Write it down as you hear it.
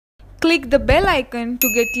Click the bell icon to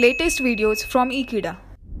get latest videos from Ekeeda.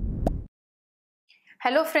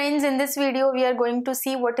 Hello friends, in this video we are going to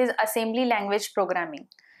see what is assembly language programming.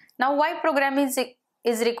 Now why programming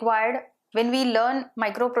is required when we learn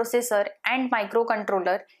microprocessor and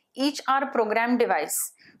microcontroller, each are program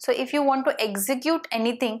device. So if you want to execute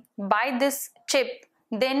anything by this chip,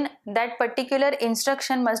 then that particular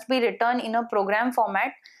instruction must be written in a program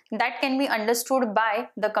format that can be understood by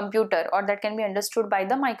the computer or that can be understood by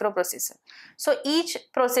the microprocessor. So each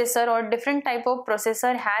processor or different type of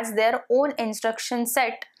processor has their own instruction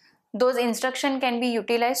set. Those instructions can be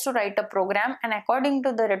utilized to write a program, and according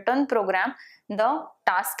to the written program, the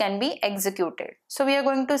task can be executed. So we are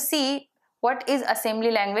going to see what is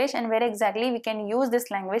assembly language and where exactly we can use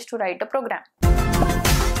this language to write a program.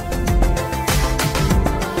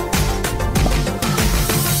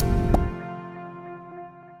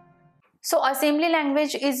 So assembly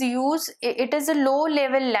language is used, it is a low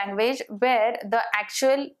level language where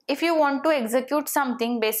if you want to execute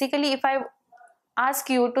something, basically if I ask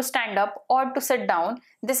you to stand up or to sit down,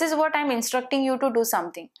 this is what I'm instructing you to do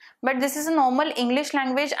something. But this is a normal English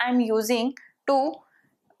language I'm using to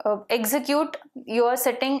execute your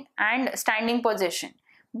sitting and standing position.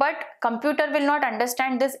 But computer will not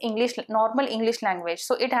understand this normal English language.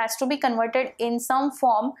 So it has to be converted in some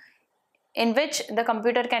form in which the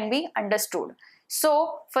computer can be understood.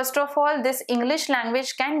 So first of all, this English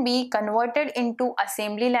language can be converted into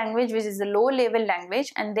assembly language, which is a low level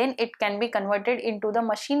language, and then it can be converted into the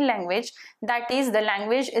machine language, that is the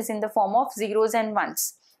language is in the form of zeros and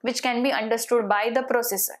ones, which can be understood by the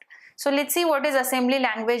processor. So let's see what is assembly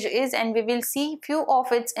language is, and we will see few of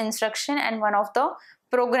its instruction and one of the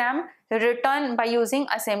program written by using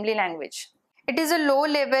assembly language. It is a low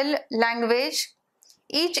level language.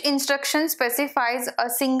 Each instruction specifies a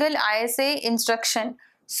single ISA instruction.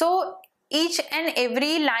 So each and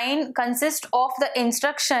every line consists of the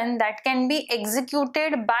instruction that can be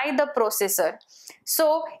executed by the processor.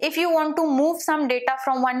 So if you want to move some data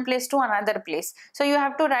from one place to another place, so you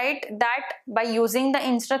have to write that by using the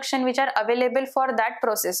instruction which are available for that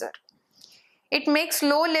processor. It makes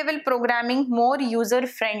low level programming more user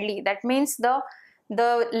friendly. That means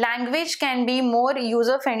the language can be more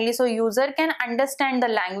user friendly, so user can understand the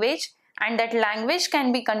language, and that language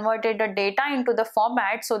can be converted the data into the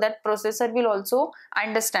format so that processor will also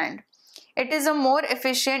understand. It has a more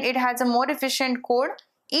efficient code.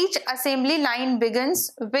 Each assembly line begins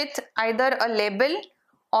with either a label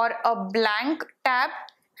or a blank tab,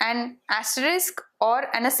 an asterisk or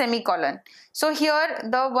a semicolon. So here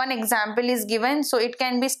the one example is given. So it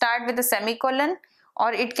can be start with a semicolon,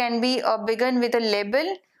 or it can be a begin with a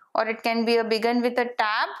label, or it can be a begin with a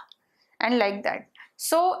tab, and like that.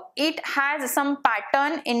 So it has some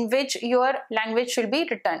pattern in which your language should be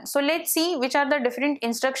written. So let's see which are the different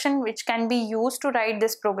instructions which can be used to write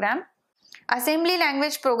this program. Assembly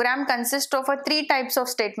language program consists of three types of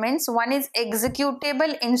statements. One is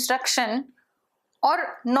executable instruction or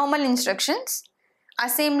normal instructions,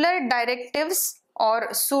 assembler directives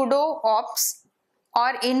or pseudo ops,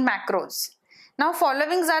 or in macros. Now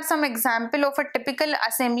following are some example of a typical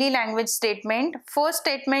assembly language statement. First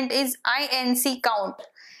statement is INC count.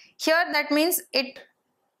 Here that means it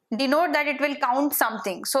denote that it will count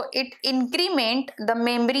something. So it increment the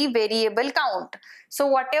memory variable count. So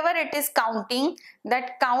whatever it is counting,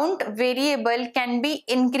 that count variable can be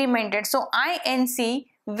incremented. So INC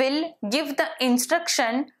will give the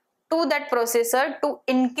instruction to that processor to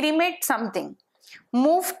increment something.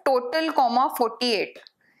 Move total, 48.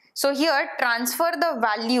 So here transfer the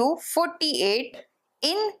value 48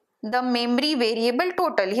 in the memory variable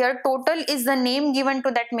total. Here total is the name given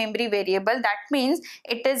to that memory variable. That means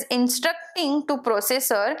it is instructing to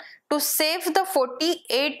processor to save the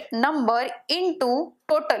 48 number into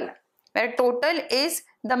total, where total is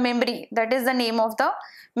the memory, that is the name of the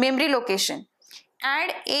memory location.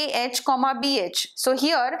 Add AH, BH. So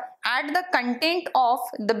here add the content of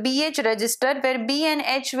the BH register, where B and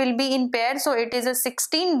H will be in pair. So it is a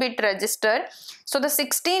 16-bit register. So the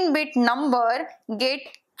 16-bit number get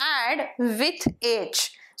add with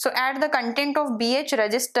H. So add the content of BH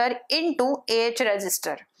register into AH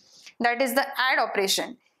register. That is the add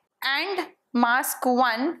operation. And mask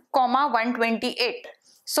 1, 128.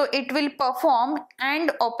 So it will perform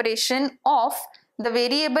AND operation of the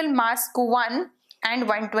variable mask 1 and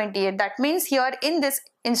 128. That means here in this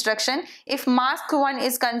instruction, if mask 1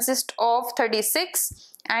 is consist of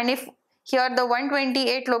 36, and if here the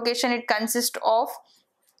 128 location it consists of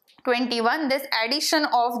 21, this addition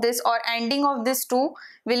of this or ending of this two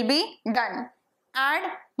will be done.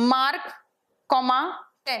 Add mark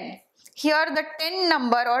 10. Here the 10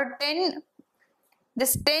 number or 10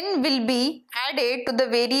 this 10 will be added to the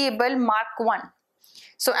variable mark1.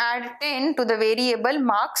 So add 10 to the variable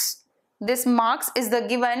marks. This marks is the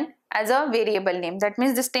given as a variable name. That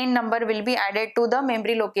means this 10 number will be added to the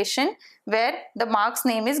memory location where the marks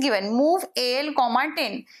name is given. Move AL comma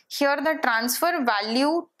 10. Here the transfer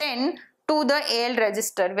value 10 to the AL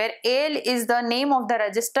register, where AL is the name of the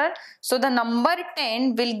register. So the number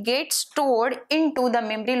 10 will get stored into the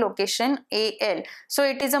memory location AL. So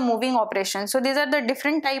it is a moving operation. So these are the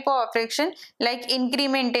different type of operation like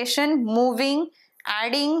incrementation, moving,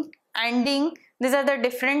 adding, ANDing. These are the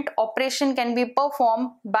different operation can be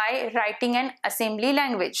performed by writing an assembly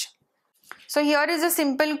language. So here is a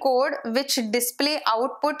simple code which display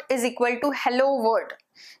output is equal to hello world.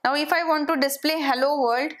 Now if I want to display hello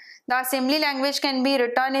world, the assembly language can be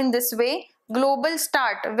written in this way. Global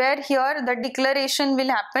start, where here the declaration will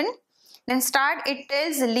happen. Then start, it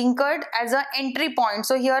tells linked as a entry point.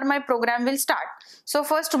 So here my program will start. So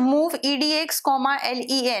first move edx comma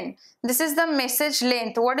len. This is the message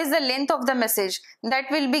length. What is the length of the message? That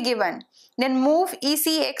will be given. Then move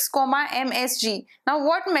ecx comma msg. Now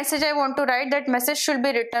what message I want to write, that message should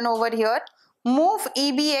be written over here. Move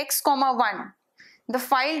ebx comma 1. The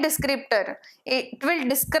file descriptor. It will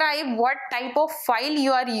describe what type of file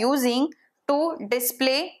you are using to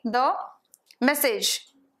display the message.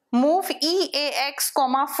 Move EAX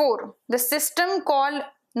comma 4. The system call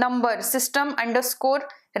number, system underscore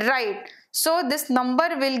write. So this number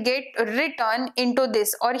will get written into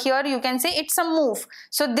this, or here you can say it's a move.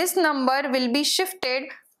 So this number will be shifted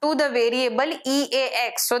to the variable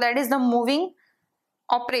EAX. So that is the moving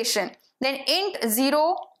operation. Then int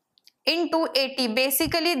 0 into 80.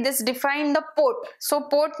 Basically this define the port. So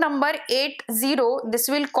port number 80, this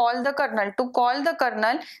will call the kernel. To call the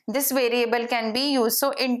kernel, this variable can be used. So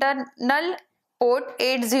internal port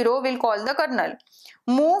 80 will call the kernel.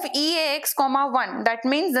 Move EAX comma 1. That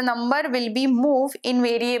means the number will be moved in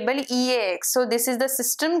variable EAX. So this is the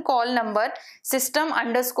system call number, system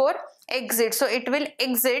underscore exit. So it will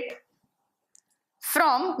exit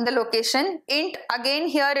from the location int. Again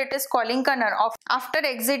here it is calling kernel. After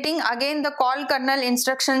exiting, again the call kernel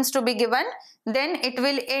instructions to be given. Then it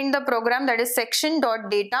will end the program, that is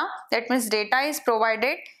section.data. That means data is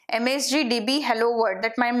provided. msgdb hello world.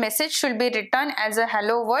 That my message should be written as a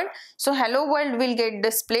hello world. So hello world will get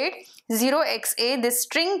displayed. 0xa, this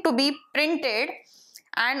string to be printed,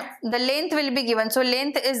 and the length will be given. So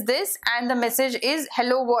length is this and the message is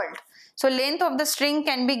hello world. So length of the string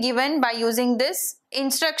can be given by using this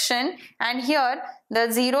instruction, and here the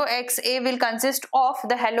 0xa will consist of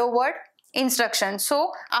the hello world instruction.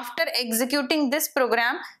 So after executing this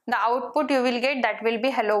program, the output you will get, that will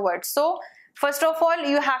be hello world. So first of all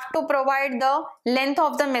you have to provide the length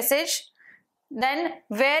of the message, then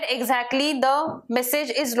where exactly the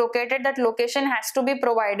message is located, that location has to be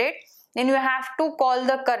provided. Then you have to call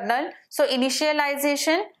the kernel. So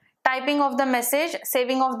initialization, typing of the message,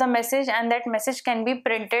 saving of the message, and that message can be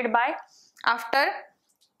printed by after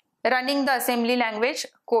running the assembly language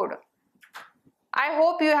code. I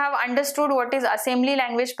hope you have understood what is assembly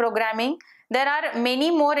language programming. There are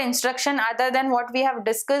many more instructions other than what we have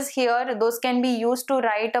discussed here. Those can be used to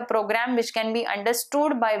write a program which can be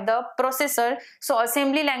understood by the processor. So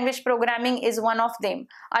assembly language programming is one of them.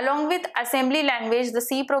 Along with assembly language, the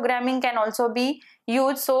C programming can also be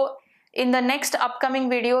used. So in the next upcoming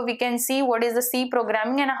video, we can see what is the C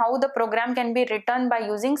programming and how the program can be written by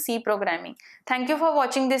using C programming. Thank you for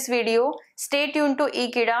watching this video. Stay tuned to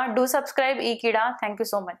Ekeeda. Do subscribe Ekeeda. Thank you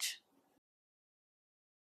so much.